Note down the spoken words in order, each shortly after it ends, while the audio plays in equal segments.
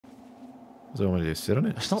So want me to sit on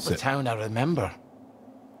it? It's not the town I remember.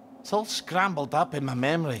 It's all scrambled up in my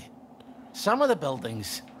memory. Some of the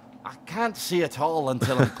buildings, I can't see at all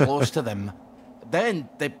until I'm close to them. Then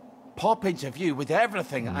they pop into view with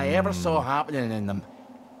everything I ever saw happening in them.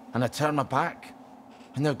 And I turn my back,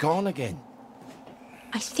 and they're gone again.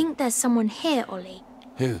 I think there's someone here, Ollie.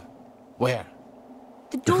 Who? Where?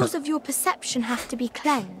 The doors of your perception have to be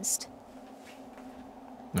cleansed.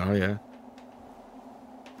 Oh, yeah.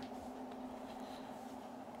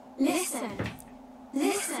 Listen.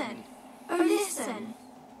 Listen. Oh, listen.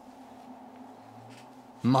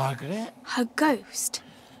 Margaret? Her ghost.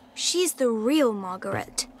 She's the real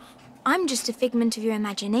Margaret. I'm just a figment of your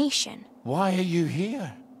imagination. Why are you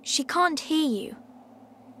here? She can't hear you.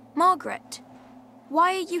 Margaret,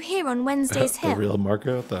 why are you here on Wednesday's Hill? The real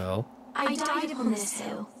Margaret? What the hell? I died upon this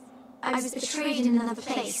hill. I was betrayed in another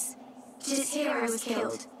place. It is here I was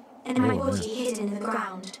killed, and my body hidden in the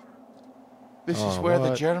ground. This is where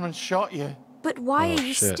the Germans shot you. But why are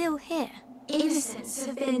you shit. still here? Innocents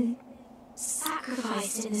have been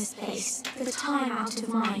sacrificed in this place for the time out of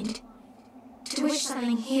mind. To wish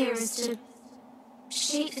something here is to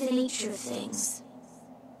shape the nature of things.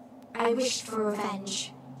 I wished for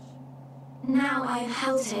revenge. Now I am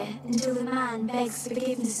held here until the man begs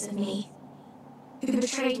forgiveness of me, who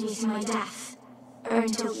betrayed me to my death, or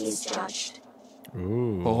until he is judged.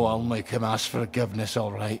 Ooh. Oh, I'll make him ask forgiveness,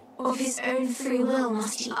 all right. Of his own free will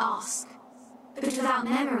must he ask. But without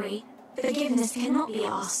memory, forgiveness cannot be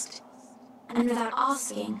asked. And without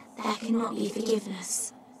asking, there cannot be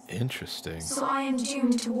forgiveness. Interesting. So I am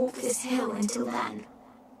doomed to walk this hill until then.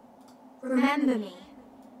 Remember me.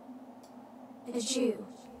 A Jew.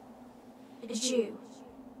 A Jew.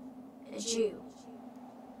 A Jew.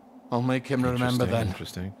 I'll make him remember then.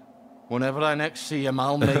 Interesting. Whenever I next see him,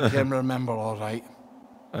 I'll make him remember, all right.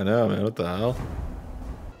 I know, man. What the hell?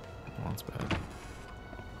 Oh, that's bad.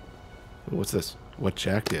 Ooh, what's this? What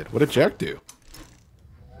Jack did? What did Jack do?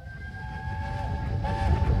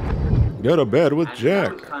 Go to bed with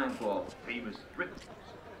Jack.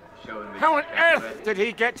 How on earth did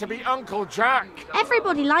he get to be Uncle Jack?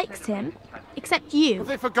 Everybody likes him, except you. Have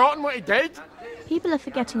they forgotten what he did? People are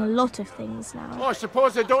forgetting a lot of things now. Oh, I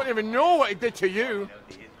suppose they don't even know what he did to you.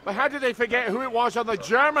 But how did they forget who it was on the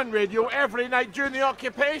German radio every night during the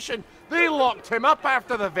occupation? They locked him up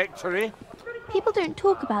after the victory. People don't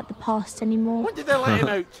talk about the past anymore. When did they let him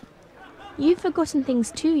out? You've forgotten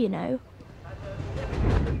things too, you know.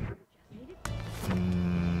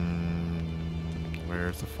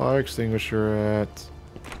 Where's the fire extinguisher at?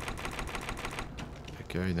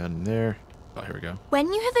 Okay, not in there. Oh, here we go.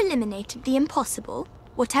 When you have eliminated the impossible,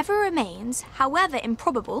 whatever remains, however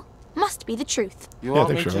improbable, must be the truth. You want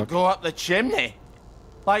me to go up the chimney?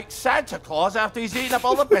 Like Santa Claus after he's eaten up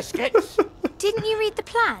all the biscuits? Didn't you read the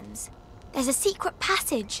plans? There's a secret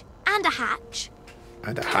passage and a hatch.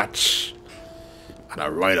 And a hatch. And a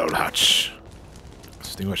right old hatch.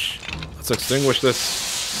 Extinguish. Let's extinguish this.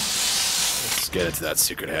 Let's get into that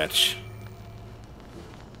secret hatch.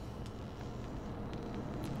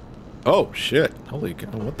 Oh, shit. Holy cow,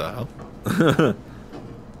 what the hell?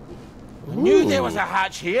 I knew there was a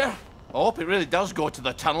hatch here. I hope it really does go to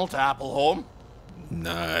the tunnel to Appleholm.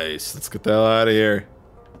 Nice. Let's get the hell out of here.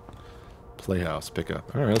 Playhouse, pick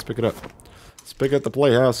up. Alright, let's pick it up. Let's pick up the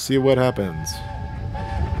playhouse, see what happens.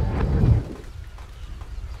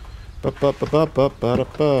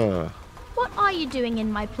 Ba-ba-ba-ba-ba-ba-ba. What are you doing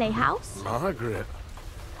in my playhouse? Margaret.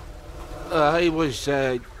 It was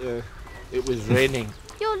raining.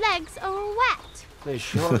 Your legs are all wet. They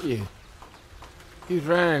shot you. You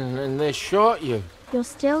ran and they shot you. You're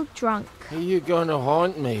still drunk. Are you gonna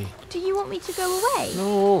haunt me? Do you want me to go away?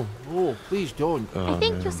 No, please don't. I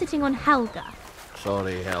think you're sitting on Helga.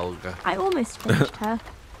 Sorry, Helga. I almost finished her.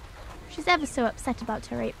 She's ever so upset about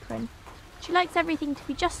her apron. She likes everything to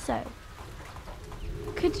be just so.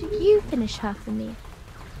 Could you finish her for me?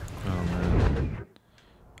 Oh, man.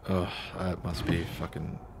 Oh, that must be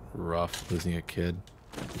fucking rough, losing a kid.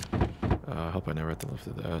 I hope I never have to live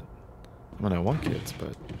through that. I mean, I want kids,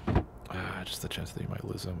 but just the chance that you might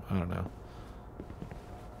lose them. I don't know.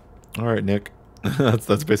 All right, Nick.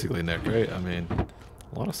 that's basically Nick, right? I mean, a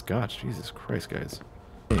lot of scotch. Jesus Christ, guys.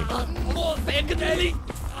 Are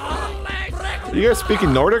you guys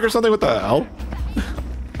speaking Nordic or something? What the hell?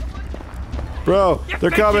 Bro, they're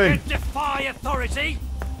coming. Defy authority.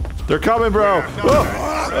 They're coming, bro.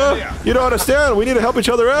 You don't understand. We need to help each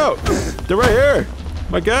other out. They're right here.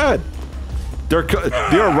 My God. They're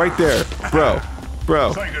right there, bro.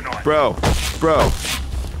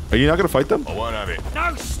 Are you not gonna fight them?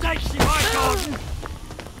 No snakes in my garden.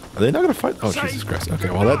 Are they not gonna fight? Oh, Jesus Christ. Okay,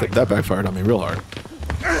 well that backfired on me real hard.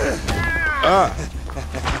 Oh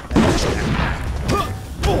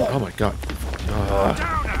my god. Okay,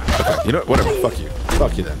 you know what? Whatever. Fuck you.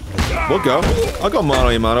 Fuck you then. We'll go. I'll go mano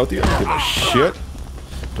a mano with you. I don't give a shit.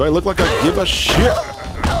 Do I look like I give a shit?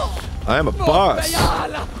 I am a boss.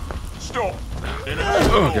 Stop.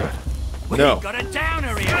 Oh god. No. Got a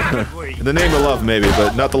downer here, haven't we? In the name of love, maybe,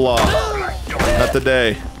 but not the law. Not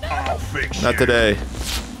today. I'll fix Not today.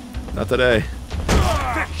 Not today.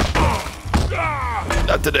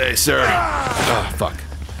 Not today, sir. Oh, fuck.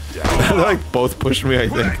 They like both pushed me, I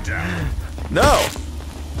think. No!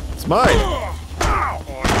 It's mine!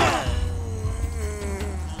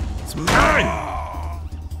 It's mine!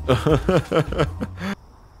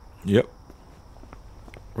 Yep.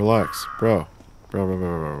 Relax, bro. Bro.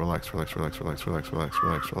 Relax.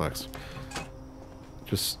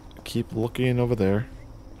 Just keep looking over there. Oh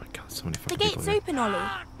my god, so many fucking The people gate's here. open, Ollie.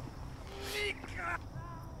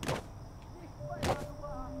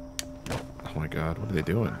 Oh my god, what are they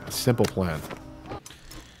doing? A simple plan. I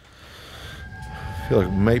feel like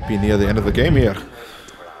we might be near the end of the game here.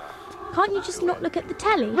 Can't you just not look at the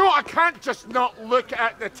telly? No, I can't just not look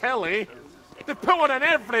at the telly. They put one in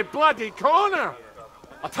every bloody corner.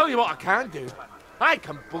 I'll tell you what I can do. I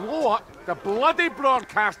can blow up the bloody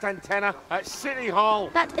broadcast antenna at City Hall.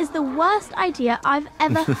 That is the worst idea I've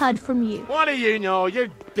ever heard from you. What do you know? You're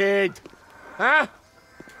dead. Huh?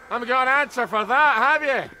 Haven't got an answer for that, have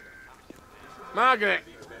you? Margaret.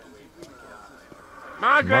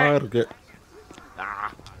 Margaret.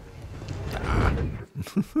 Ah.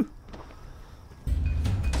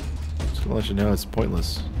 Just gonna let you know it's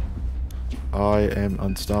pointless. I am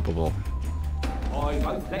unstoppable. I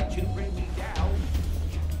won't let you bring me down.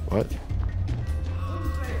 What?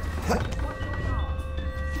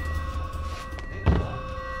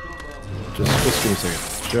 Just give me a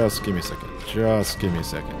second. Just give me a second. Just give me a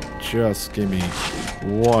second. Just give me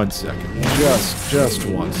 1 second. Just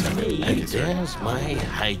 1 second. Thank you, sir. There's my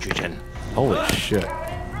hydrogen. Holy shit.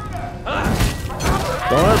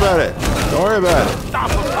 Don't worry about it. Don't worry about it.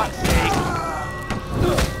 Stop for fuck's sake.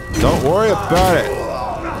 Don't worry about it.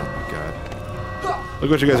 Oh my god.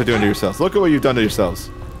 Look what you guys are doing to yourselves. Look at what you've done to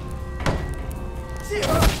yourselves.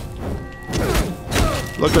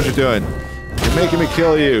 Look what you're doing. You're making me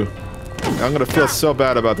kill you. I'm gonna feel so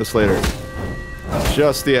bad about this later.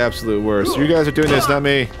 Just the absolute worst. You guys are doing this, not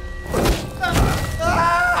me.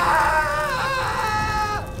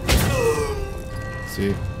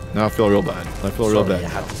 See? Now I feel real bad. I feel real Sorry, bad. I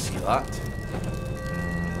had to see that.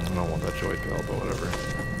 I don't want that joy pill, but whatever.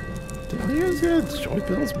 Joy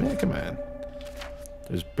pills, man, come on.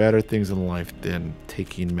 There's better things in life than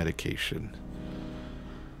taking medication.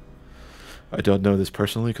 I don't know this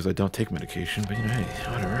personally because I don't take medication, but you know, hey,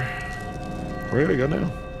 whatever. Where do I go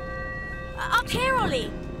now? Up here,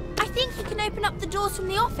 Ollie. I think you can open up the doors from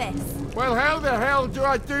the office. Well, how the hell do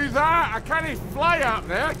I do that? I can't fly up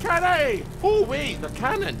there, can I? Oh, wait, the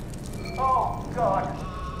cannon. Oh, God.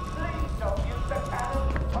 Please don't use the cannon.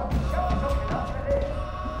 I'm sure looking up for this.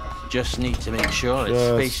 Just need to make sure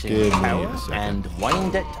Just it's give facing me power a second. and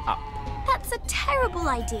wind it up. That's a terrible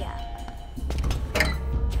idea.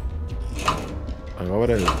 Why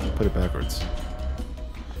would I put it backwards?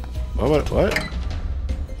 What?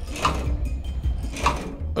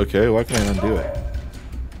 Okay, why can't I undo it?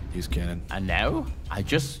 Use cannon. And now, I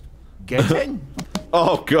just get in.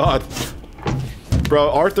 Oh god!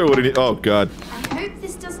 Bro, Arthur would have. Oh god. I hope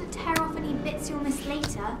this doesn't tear off any bits you'll miss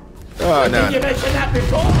later. Oh no. Did you mention that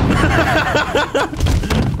before?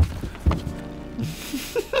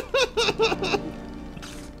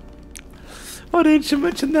 Why didn't you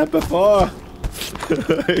mention that before? He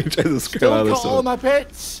tries to scale out Still of got all my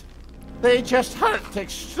bits. They just hurt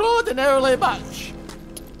extraordinarily much.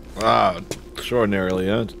 Ah, extraordinarily,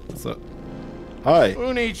 huh? What's up? Hi.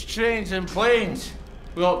 Who needs trains and planes?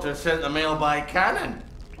 We ought to have sent the mail by cannon.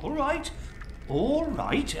 All right. All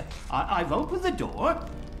right. I've opened the door.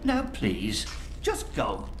 Now, please, just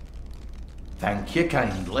go. Thank you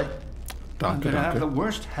kindly. I'm Danke, going to have the danke.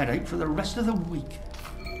 worst headache for the rest of the week.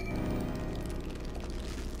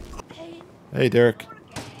 Hey, Derek.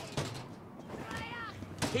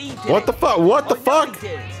 What the fuck? What the fuck?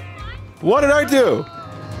 What did I do?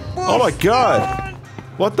 Oh my god.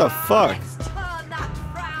 What the fuck?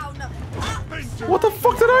 What the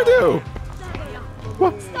fuck did I do?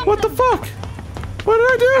 What the fuck? What did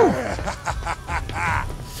I do?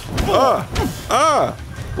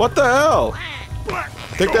 What the hell?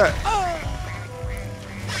 Take that.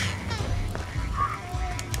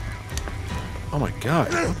 Oh my god.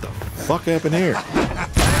 What the fuck happened here?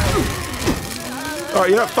 Alright,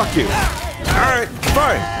 you know, fuck you. Alright,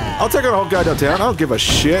 fine. I'll take on the whole goddamn town. I don't give a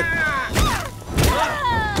shit.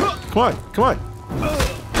 Come on, come on.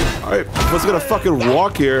 Alright, I was gonna fucking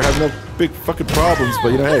walk here, have no big fucking problems,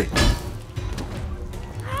 but you know, hey.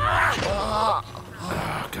 Oh,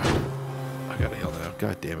 God. I gotta heal now.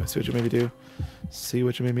 God damn it. See what you made me do? See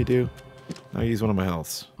what you made me do? Now use one of my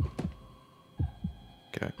healths.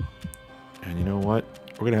 Okay. And you know what?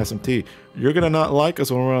 We're gonna have some tea. You're gonna not like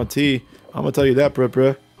us when we're on tea. I'm gonna tell you that,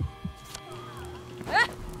 bruh.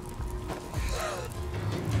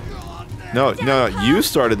 No, you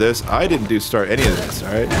started this. I didn't start any of this,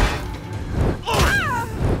 alright?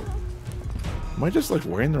 Am I just like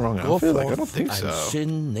wearing the wrong outfit? Like, I don't think so.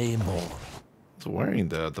 Sin no more. It's wearing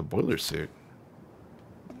the boiler suit.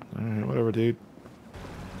 Alright, whatever, dude.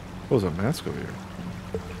 What was a mask over here?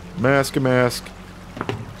 Mask. Mask.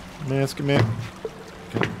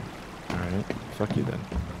 Okay. Alright, fuck you then.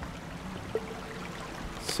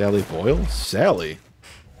 Sally Boyle? Sally?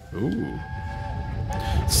 Ooh.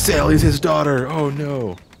 Sally's his daughter! Oh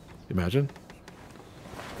no. Imagine.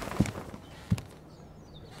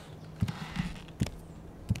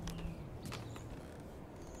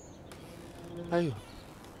 How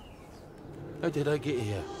did I get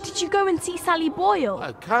here? Did you go and see Sally Boyle?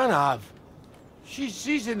 I can't have.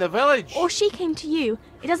 She's in the village. Or she came to you?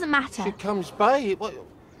 It doesn't matter. She comes by.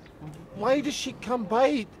 Why does she come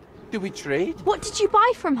by? Do we trade? What did you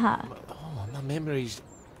buy from her? Oh, my memory's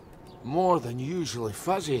more than usually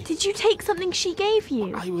fuzzy. Did you take something she gave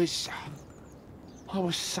you? I was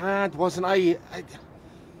sad, wasn't I?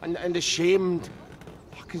 And ashamed.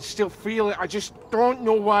 I can still feel it. I just don't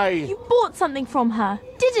know why. You bought something from her,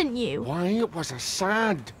 didn't you? Why was I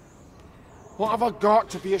sad? What have I got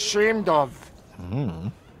to be ashamed of?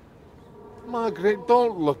 Margaret,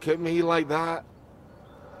 don't look at me like that.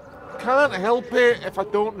 Can't help it if I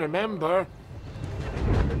don't remember.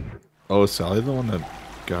 Oh, is Sally the one that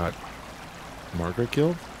got Margaret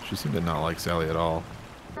killed? She seemed to not like Sally at all.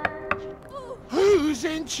 Who's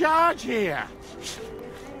in charge here?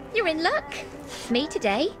 You're in luck. It's me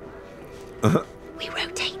today. We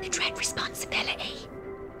rotate the dread responsibility.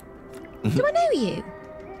 Do I know you?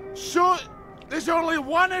 So, there's only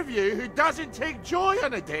one of you who doesn't take joy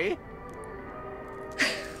on a day?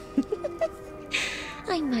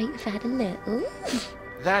 I might have had a little.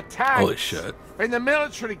 The tanks Holy shit. in the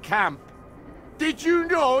military camp. Did you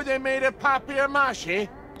know they made a papier-mâché?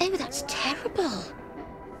 Oh, that's terrible.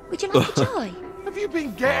 Would you like a joy? Have you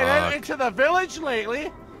been getting out into the village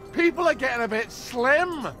lately? People are getting a bit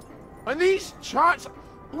slim. And these charts, are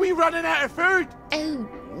we running out of food? Oh,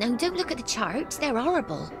 no, don't look at the charts. They're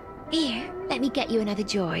horrible. Here, let me get you another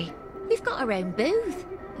joy. We've got our own booth.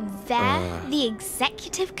 They're the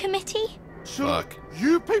executive committee? So, Fuck.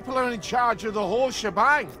 you people are in charge of the whole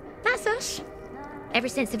shebang. That's us. Ever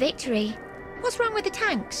since the victory. What's wrong with the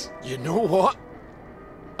tanks? You know what?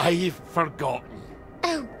 I've forgotten.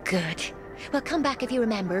 Oh, good. Well, come back if you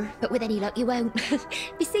remember, but with any luck you won't.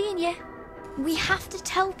 Be seeing you. We have to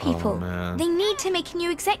tell people. Oh, man. They need to make a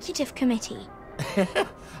new executive committee.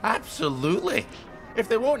 Absolutely. If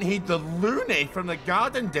they won't heed the loony from the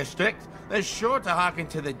garden district, they're sure to hearken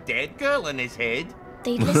to the dead girl in his head.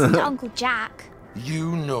 They'd listen to Uncle Jack.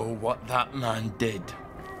 You know what that man did.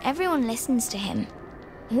 Everyone listens to him.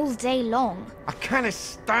 All day long. I can't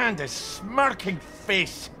stand his smirking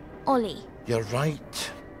face. Ollie. You're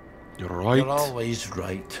right. You're right. You're always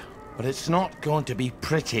right. But it's not going to be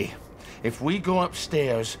pretty. If we go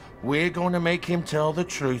upstairs, we're going to make him tell the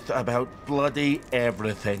truth about bloody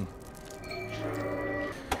everything.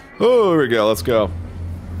 Oh, here we go. Let's go.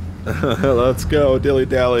 Let's go,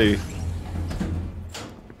 dilly-dally.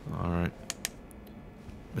 Alright.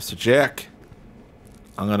 Mr. Jack,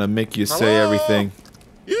 I'm gonna make you say Hello? everything.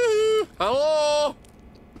 Hello?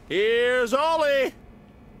 Here's Ollie.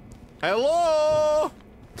 Hello?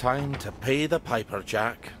 Time to pay the piper,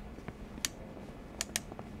 Jack.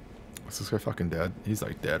 Is this guy fucking dead? He's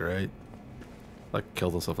like dead, right? Like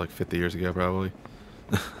killed himself like 50 years ago, probably.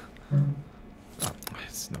 Oh,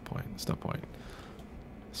 it's no point. It's no point.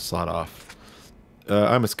 Slot off.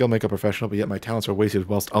 I'm a skill makeup professional, but yet my talents are wasted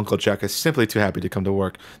whilst Uncle Jack is simply too happy to come to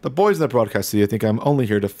work. The boys in the broadcast studio think I'm only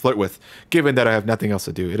here to flirt with, given that I have nothing else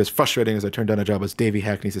to do. It is frustrating as I turned down a job as Davy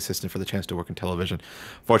Hackney's assistant for the chance to work in television.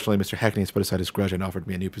 Fortunately, Mr. Hackney has put aside his grudge and offered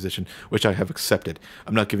me a new position, which I have accepted.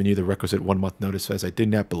 I'm not giving you the requisite 1 month notice as I did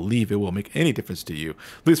not believe it will make any difference to you.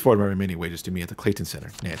 Please forward my remaining wages to me at the Clayton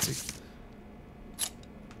Center. Nancy.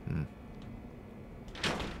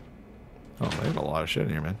 Oh, they have a lot of shit in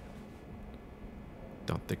here, man.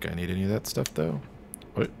 Don't think I need any of that stuff, though.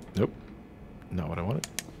 What? Nope. Not what I wanted.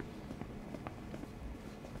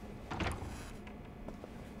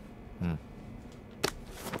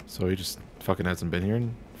 So he just fucking hasn't been here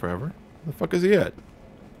in forever? Where the fuck is he at?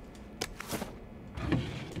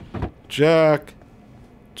 Jack.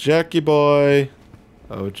 Jackie boy.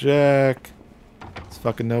 Oh, Jack. There's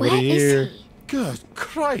fucking nobody Where is here. he? Good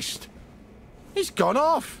Christ. He's gone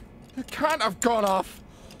off. You can't have gone off.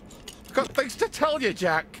 I've got things to tell you,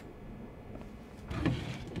 Jack.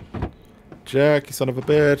 Jack, you son of a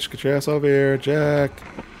bitch. Get your ass over here, Jack.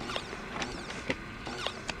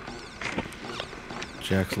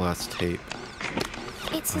 Jack's last tape.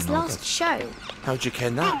 It's his last show. How'd you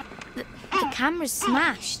ken that? The camera's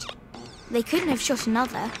smashed. They couldn't have shot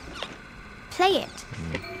another. Play it.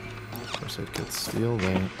 Of course I could steal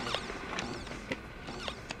that.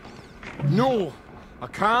 No, I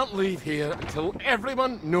can't leave here until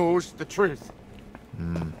everyone knows the truth.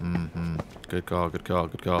 Good call, good call,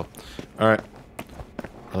 good call. Alright.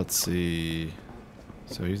 Let's see.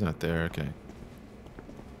 So he's not there, okay.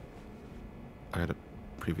 I gotta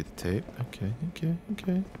preview the tape. Okay.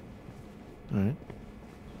 Alright.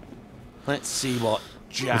 Let's see what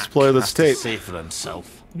Jack Let's play this has to tape. say for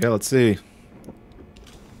himself. Yeah, let's see.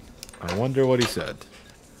 I wonder what he said.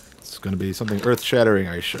 It's gonna be something earth-shattering,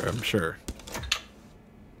 I'm sure.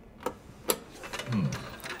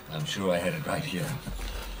 I'm sure I had it right here.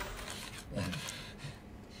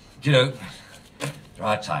 You know, there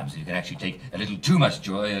are times that you can actually take a little too much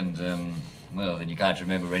joy and, well, then you can't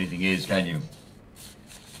remember where anything is, can you?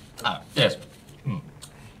 Ah, yes.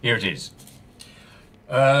 Here it is.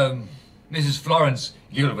 Mrs. Florence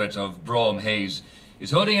Gilbert of Brougham Hayes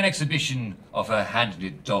is holding an exhibition of her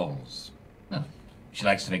hand-knit dolls. Now, she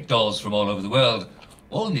likes to make dolls from all over the world,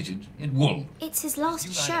 all knitted in wool. It's his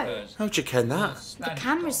last show. How'd you ken that? The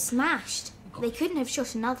camera's smashed. They couldn't have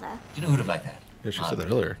shot another. Do you know who'd have liked that? Yeah, she said that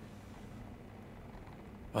earlier.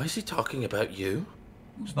 Why is he talking about you?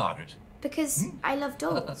 Who's Margaret? Because I love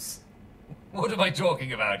dolls. What am I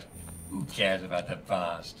talking about? Who cares about the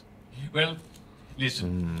past? Well,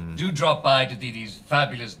 listen, do drop by to see these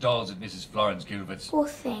fabulous dolls at Mrs. Florence Gilbert's. Poor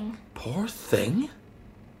thing. Poor thing?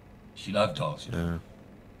 She loved dolls, you know. Yeah.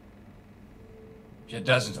 She had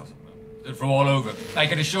dozens of them. They're from all over. I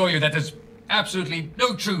can assure you that there's absolutely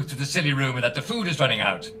no truth to the silly rumor that the food is running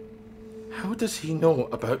out. How does he know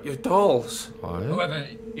about your dolls? What? However,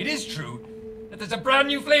 it is true that there's a brand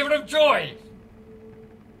new flavor of joy.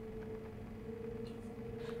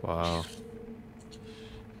 Wow.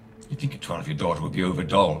 You'd think a 12-year daughter would be over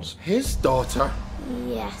dolls. His daughter?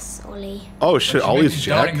 Yes, Ollie. Oh shit, She Ollie's made these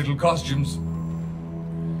Jack. darling little costumes.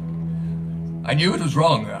 I knew it was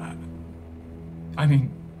wrong. I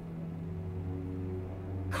mean,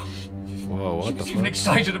 Whoa, what she the was even fuck?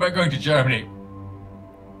 excited about going to Germany.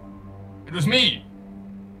 It was me.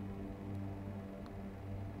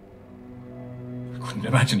 I couldn't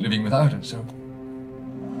imagine living without her, so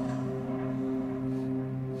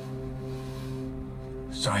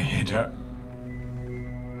I hid her.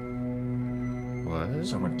 What?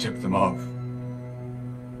 Someone tipped them off.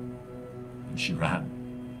 And she ran.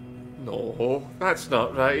 No, that's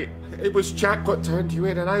not right. It was Jack what turned you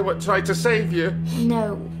in and I what tried to save you.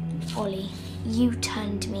 No, Ollie. You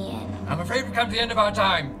turned me in. I'm afraid we've come to the end of our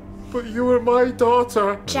time. But you were my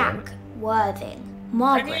daughter. Jack Worthing. I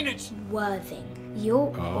Margaret mean it. Worthing.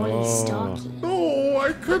 You're Ollie Starkey. No,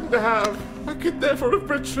 I couldn't have. I could never have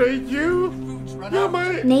betrayed you. Food's run You're out.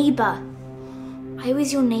 my... Neighbour. I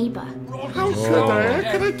was your neighbour. How could I?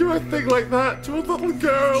 How could I do a thing like that to a little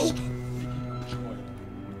girl?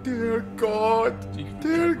 Dear God.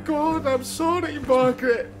 Dear God, I'm sorry,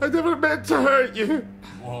 Margaret. I never meant to hurt you.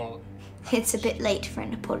 Wall. It's a bit late for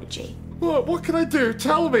an apology. What can I do?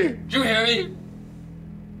 Tell me. Do you hear me?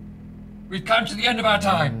 We've come to the end of our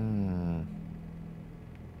time.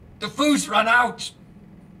 The food's run out.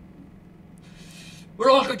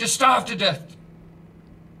 We're all going to starve to death.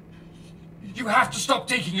 You have to stop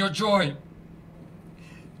taking your joy.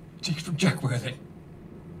 Take it from Jack Worthing.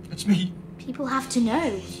 That's me. People have to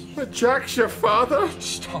know But Jack's your father.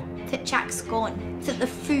 Stop. that Jack's gone, that the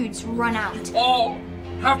food's run out, All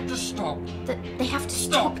have to stop. that they have to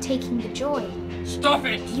Stop. stop taking the joy. Stop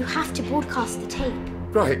it. You have to broadcast the tape.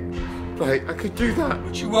 Right, I could do that.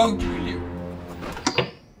 But you won't, will you?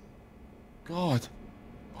 God,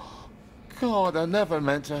 I never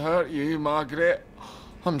meant to hurt you, Margaret.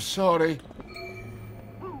 I'm sorry.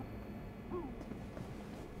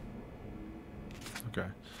 Okay.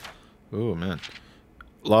 Oh man.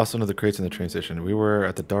 Lost one of the crates in the train station. We were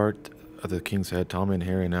at the at the King's Head, Tommy and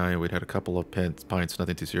Harry and I, we'd had a couple of pints,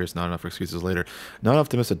 nothing too serious, not enough for excuses later. Not enough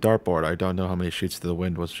to miss a dartboard. I don't know how many sheets to the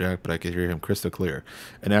wind was Jack, but I could hear him crystal clear.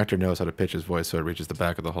 An actor knows how to pitch his voice so it reaches the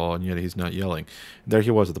back of the hall, and yet he's not yelling. And there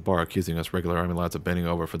he was at the bar, accusing us regular army lads of bending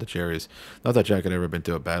over for the cherries. Not that Jack had ever been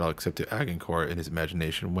to a battle except to Agincourt in his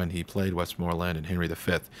imagination when he played Westmoreland in Henry V.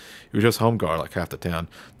 He was just home guard like half the town.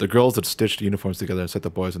 The girls had stitched uniforms together and set the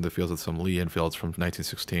boys in the fields with some Lee Enfields from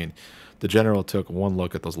 1916. The general took one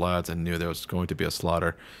look at those lads and knew there was going to be a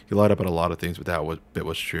slaughter. He lied up at a lot of things, but that bit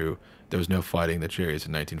was true. There was no fighting the cherries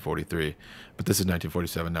in 1943. But this is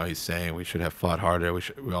 1947 now. He's saying we should have fought harder.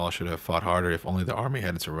 We all should have fought harder if only the army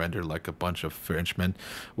hadn't surrendered like a bunch of Frenchmen.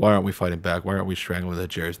 Why aren't we fighting back? Why aren't we strangling the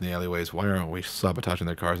cherries in the alleyways? Why aren't we sabotaging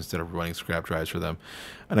their cars instead of running scrap drives for them?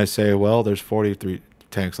 And I say, well, there's 43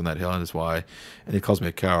 tanks on that hill, and that's why. And he calls me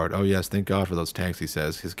a coward. Oh yes, thank God for those tanks, he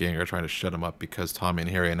says. His gang are trying to shut him up because Tommy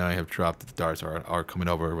and Harry and I have dropped the darts, are coming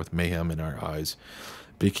over with mayhem in our eyes.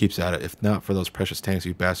 But he keeps at it. If not for those precious tanks,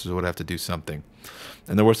 you bastards would have to do something.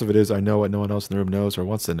 And the worst of it is, I know what no one else in the room knows or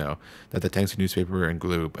wants to know, that the tanks are newspaper and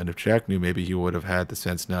glue. And if Jack knew, maybe he would have had the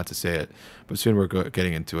sense not to say it. But soon we're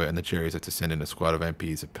getting into it, and the cherries have to send in a squad of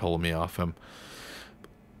MPs to pull me off him.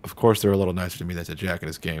 Of course, they're a little nicer to me than to Jack and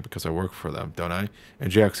his gang because I work for them, don't I? And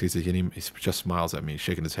Jack sees it, and he just smiles at me,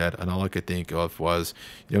 shaking his head. And all I could think of was,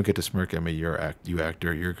 you don't get to smirk at me, you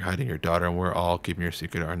actor. You're hiding your daughter, and we're all keeping your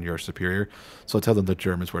secret on your superior. So I'll tell them the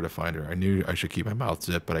Germans where to find her. I knew I should keep my mouth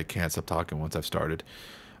zipped, but I can't stop talking once I've started.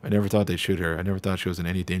 I never thought they'd shoot her. I never thought she was in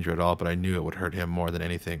any danger at all, but I knew it would hurt him more than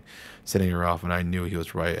anything, setting her off, and I knew he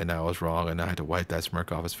was right, and I was wrong, and I had to wipe that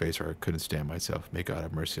smirk off his face, or I couldn't stand myself. May God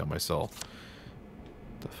have mercy on my soul.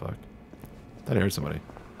 What the fuck? I thought I heard somebody.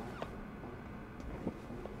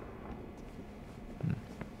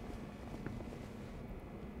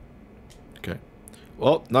 Okay.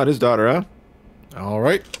 Well, not his daughter, huh?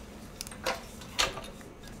 Alright.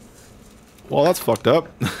 Well, that's fucked up.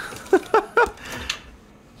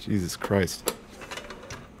 Jesus Christ.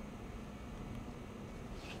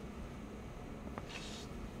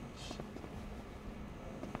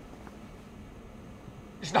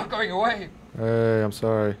 It's not going away. Hey, I'm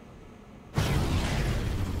sorry.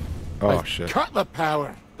 Oh, They've shit. cut the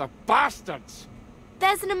power. The bastards.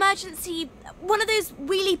 There's an emergency, one of those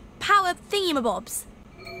wheelie power thingamabobs.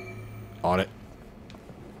 On it.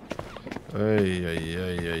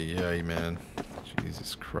 Ay, man.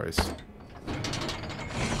 Jesus Christ.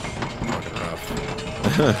 Fucking rough.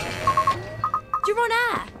 You're on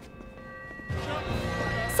air.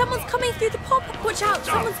 Someone's coming through the pop-up. Watch out,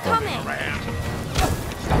 someone's coming.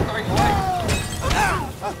 It's not going away.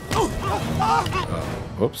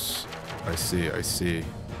 Whoops. I see. I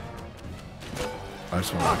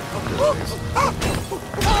just want to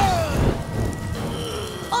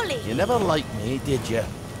Ollie. You never liked me, did you?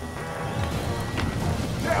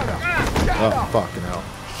 Oh, fucking hell.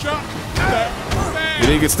 You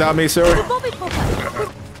think you can stop me, sir? The Bobby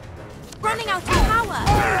Popper. We're running out of power.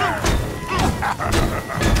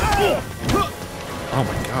 Oh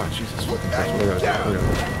my god, Jesus fucking Christ.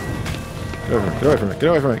 Get away from me. Get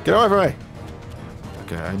away from me. Get away from me.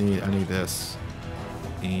 Okay, I need this.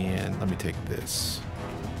 And let me take this.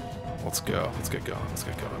 Let's go. Let's get going. What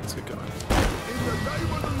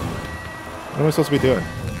am I supposed to be doing?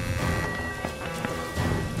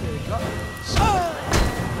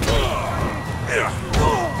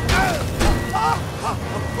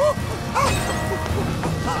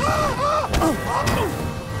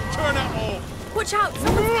 Turn it off. Watch out,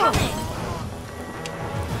 someone's coming.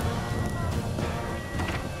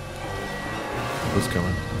 Who's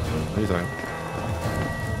coming? What are you talking?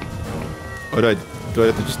 Oh, do I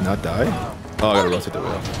have to just not die? Oh, I gotta rotate the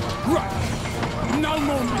wheel. No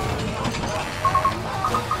more.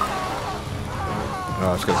 Oh,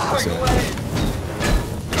 I just gotta keep this in.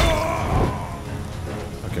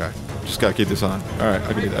 Okay, just gotta keep this on. All right, I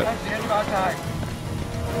can do that. That's the end of our time.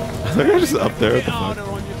 I think I'm just up there. What the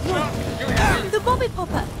fuck? The Bobby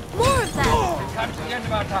Popper. More of them. We've come to the end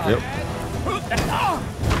of our time. Yep.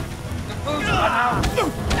 The foods are out.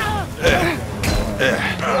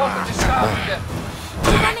 Welcome to start.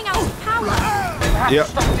 We're running out of power. Yep.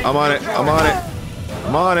 I'm on it. I'm on it.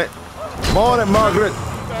 I'm on it. I'm on it, Margaret.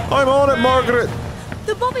 I'm on it, Margaret.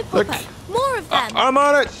 The Bobby Look. Popper. More of them. I'm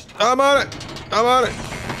on it. I'm on it. I'm on it.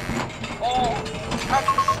 Oh, have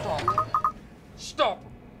to stop. Stop.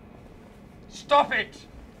 Stop it.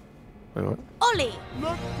 Wait, what? Ollie.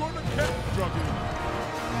 What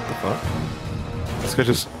the fuck? This guy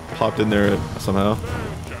just popped in there somehow.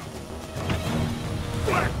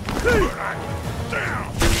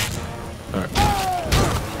 Alright.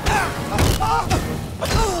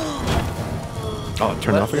 Oh,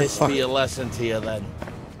 turn Let off again? this Fuck. be a lesson to you then.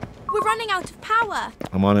 We're running out of power.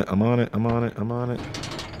 I'm on it, I'm on it, I'm on it, I'm on it.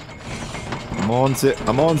 I'm on it,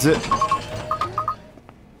 I'm on it.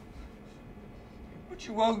 But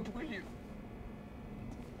you won't, will you?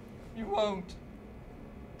 You won't.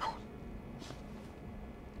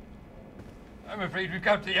 I'm afraid we've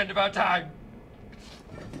come to the end of our time.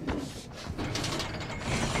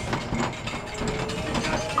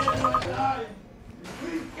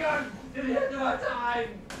 We've come to the end of our time.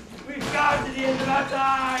 We've come to the end of our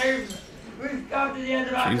time. We've come to the end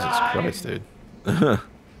of our Jesus time. Christ, dude.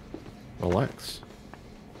 Relax.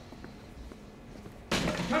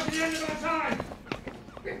 We've come to the end of our time.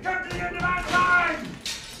 We've come to the end of our time.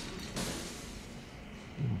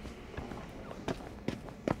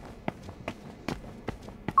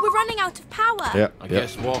 We're running out of power. Yeah, I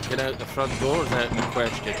guess walking out the front door is out of the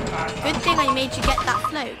question. Good thing I made you get that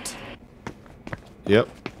float. Yep.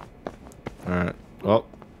 Alright. Well.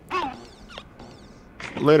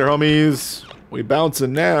 Later, homies. We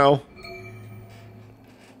bouncing now.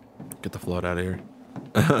 Get the float out of here.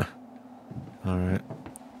 Alright.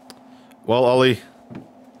 Well, Ollie.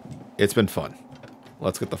 It's been fun.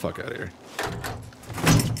 Let's get the fuck out of here.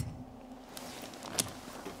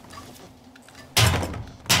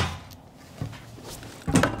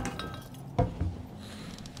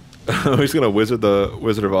 We're just gonna Wizard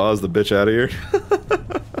of Oz the bitch out of here.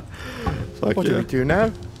 Fuck What do yeah. we do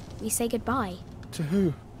now? We say goodbye. To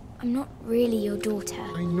who? I'm not really your daughter.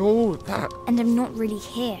 I know that, And I'm not really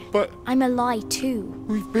here. but I'm a lie too.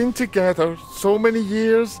 we've been together so many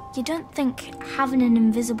years. You don't think having an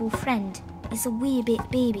invisible friend is a wee bit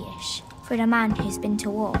babyish for a man who's been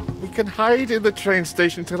to war? We can hide in the train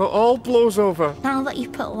station till it all blows over. Now that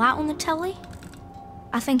you've put that on the telly,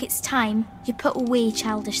 I think it's time you put away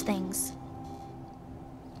childish things.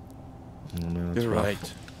 Oh, man, that's You're rough.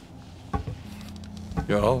 right.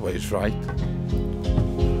 You're always right.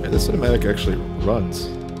 Hey, this cinematic actually runs.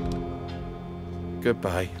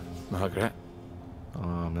 Goodbye, Margaret.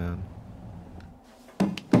 Oh man.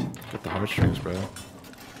 Get the heartstrings, bro.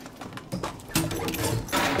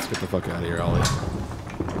 Let's get the fuck out of here, Ollie.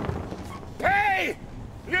 Hey!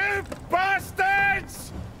 You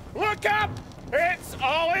bastards! Look up! It's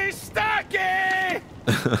Ollie Starkey!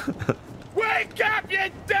 Wake up, you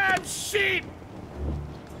damn sheep!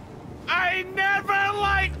 I never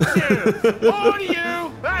liked you! Or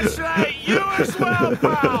you! That's right, you as well,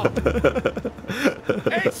 pal!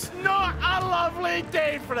 It's not a lovely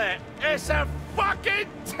day for it! It's a fucking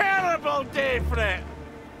terrible day for it!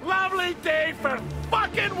 Lovely day for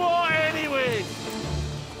fucking what, anyway!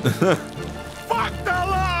 Fuck the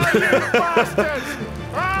lot of you bastards!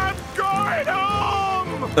 I'm going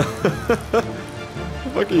home! Where the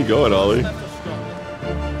fuck are you going, Ollie?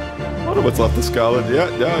 I wonder what's left of Scotland. Yeah.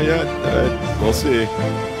 Alright, we'll see.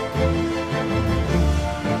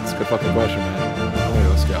 It's a good fucking question, man. I wanna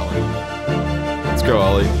go to Scotland. Let's go,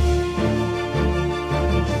 Ollie.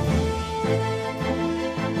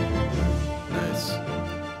 Nice.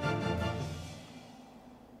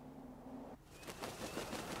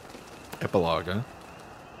 Epilogue, huh?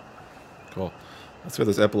 Cool. That's what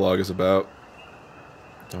this epilogue is about.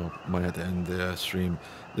 So might have to end the stream.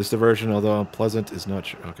 This diversion, although unpleasant, is not.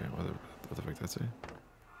 Okay, what the fuck did that say?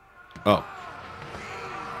 Oh.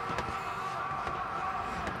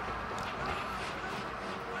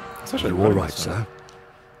 It's actually You all running right, this time.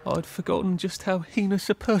 sir? I'd forgotten just how heinous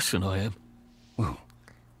a person I am. Well,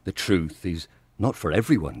 the truth is not for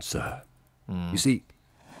everyone, sir. You see,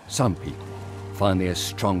 some people find they are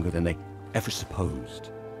stronger than they ever supposed.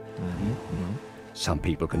 Some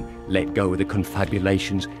people can let go of the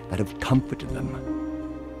confabulations that have comforted them.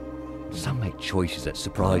 Some make choices that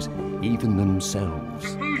surprise even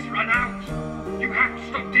themselves. The booze run out. You have to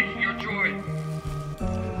stop taking your joy.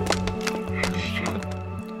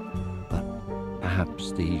 But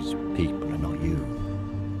perhaps these people are not you.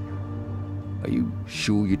 Are you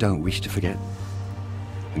sure you don't wish to forget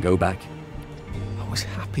and go back? I was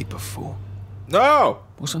happy before, No!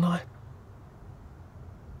 wasn't I?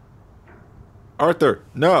 Arthur,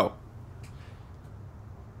 no!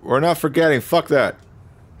 We're not forgetting. Fuck that.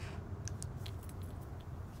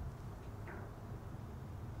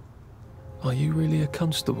 Are you really a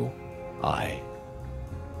constable? I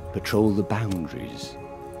patrol the boundaries.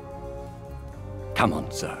 Come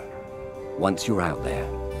on, sir. Once you're out there,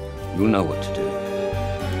 you'll know what to do.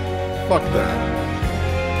 Fuck that.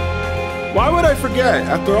 Why would I forget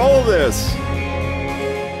after all of this?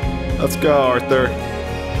 Let's go, Arthur.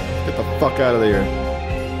 Get the fuck out of here.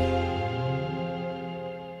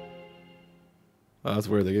 Oh, that's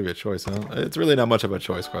weird. They give you a choice, huh? It's really not much of a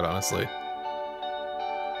choice, quite honestly.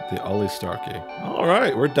 The Ollie Starkey. All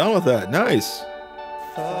right, we're done with that. Nice.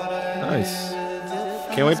 Nice.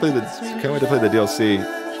 Can't wait to play the DLC.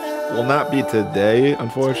 Will not be today,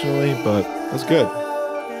 unfortunately, but that's good.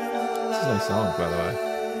 This is a nice song, by the way.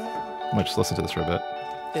 I might just listen to this for a bit.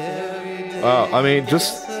 Wow, I mean,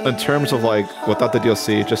 just in terms of like, without the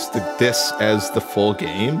DLC, just this as the full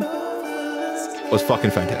game was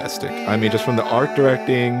fucking fantastic. I mean, just from the art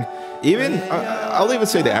directing, even, I'll even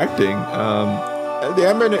say the acting. The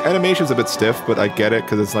animation's a bit stiff, but I get it,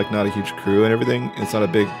 because it's like not a huge crew and everything. It's not a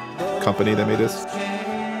big company that made this.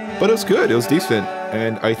 But it was good, it was decent.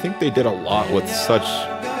 And I think they did a lot with such,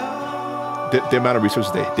 the amount of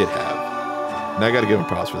resources they did have. And I gotta give them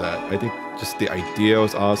props for that. I think just the idea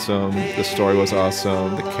was awesome, the story was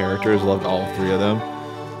awesome, the characters, loved all three of them.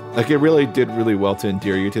 Like, it really did really well to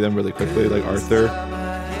endear you to them really quickly, like Arthur.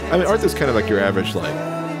 I mean, Arthur's kind of like your average, like,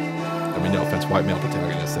 I mean, no offense, white male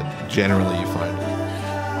protagonist that generally you find.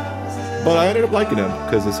 But I ended up liking him,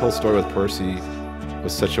 because his whole story with Percy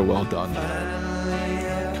was such a well done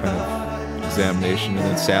kind of examination. And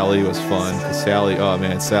then Sally was fun, because Sally, oh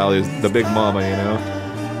man, Sally was the big mama, you know?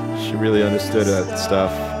 She really understood that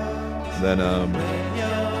stuff. And then,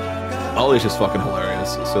 Ollie's just fucking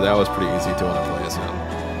hilarious, so that was pretty easy to want to play as him.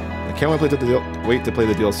 I can't wait to play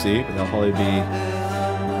the DLC, but that'll probably be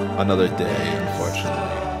another day, unfortunately.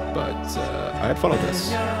 But I had fun with this.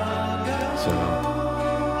 So,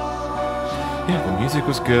 yeah, the music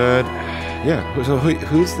was good. Yeah, so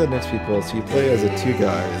who's the next people? So you play as the two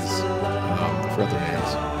guys, I forgot their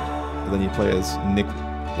names. And then you play as Nick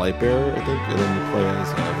Lightbearer, I think, and then you play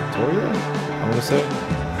as Victoria, I want to say.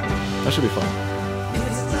 That should be fun.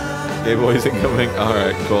 Gay boys incoming.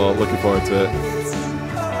 Alright, cool. Looking forward to it.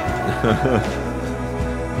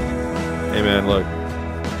 Hey man, look.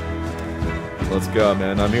 Let's go,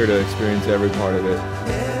 man. I'm here to experience every part of it.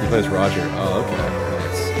 He plays Roger. Oh, okay.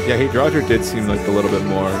 Nice. Yeah, Roger did seem like a little bit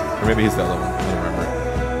more, or maybe he's the other one. I don't remember.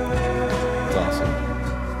 It's awesome.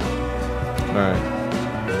 Alright.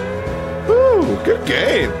 Woo! Good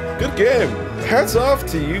game! Good game! Hats off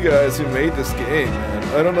to you guys who made this game, man.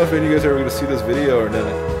 I don't know if any of you guys are ever going to see this video or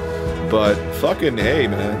not. But fucking hey,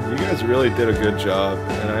 man, you guys really did a good job,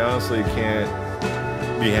 and I honestly can't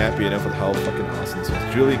be happy enough with how fucking awesome this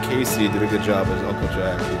was. Julie Casey did a good job as Uncle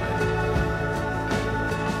Jack.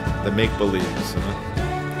 The make-believes, huh?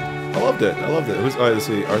 I loved it. I loved it. Who's? Oh, let's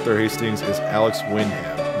see. Arthur Hastings is Alex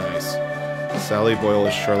Wyndham. Nice. Sally Boyle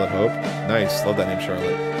is Charlotte Hope. Nice. Love that name,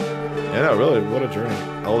 Charlotte. Yeah, no, really, what a journey.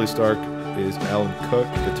 Ollie Stark is Alan Cook.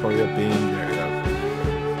 Victoria Bean. There you go.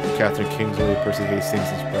 Catherine Kingsley, Percy Hastings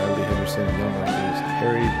is Bradley Henderson, Young is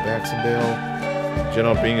Harry Baxendale,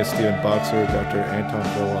 General Bing is Stephen Boxer, Dr. Anton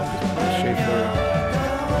Gerloff is Michael Schaefer,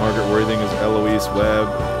 Margaret Worthing is Eloise Webb,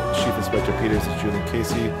 Chief Inspector Peters is Julian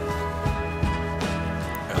Casey,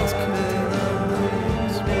 Alice Kingsley,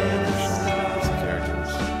 characters.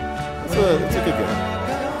 It's a good game.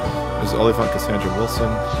 There's Oliphant Cassandra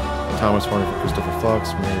Wilson, Thomas Horner for Christopher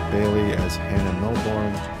Fox, Mary Bailey as Hannah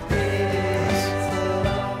Melbourne.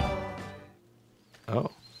 Oh,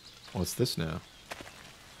 what's this now?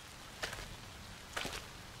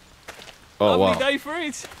 Oh, Lovely wow. day for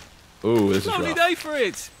it. Ooh, this is rough. Lovely day for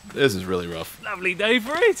it. This is really rough. Lovely day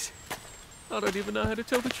for it. I don't even know how to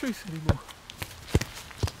tell the truth anymore.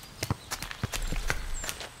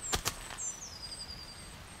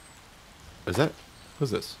 Is that?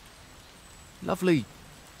 Who's this? Lovely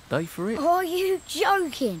day for it. Are you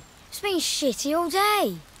joking? It's been shitty all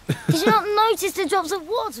day. Did you not notice the drops of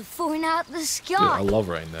water falling out of the sky? Dude, I love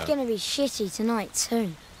rain now. It's gonna be shitty tonight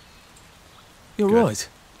too. You're Good. right.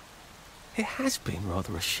 It has been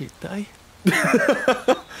rather a shit day. That's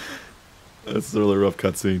a really rough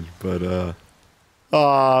cutscene, but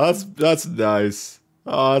that's nice.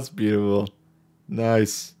 Oh, that's beautiful.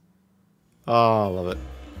 Nice. Oh, I love it.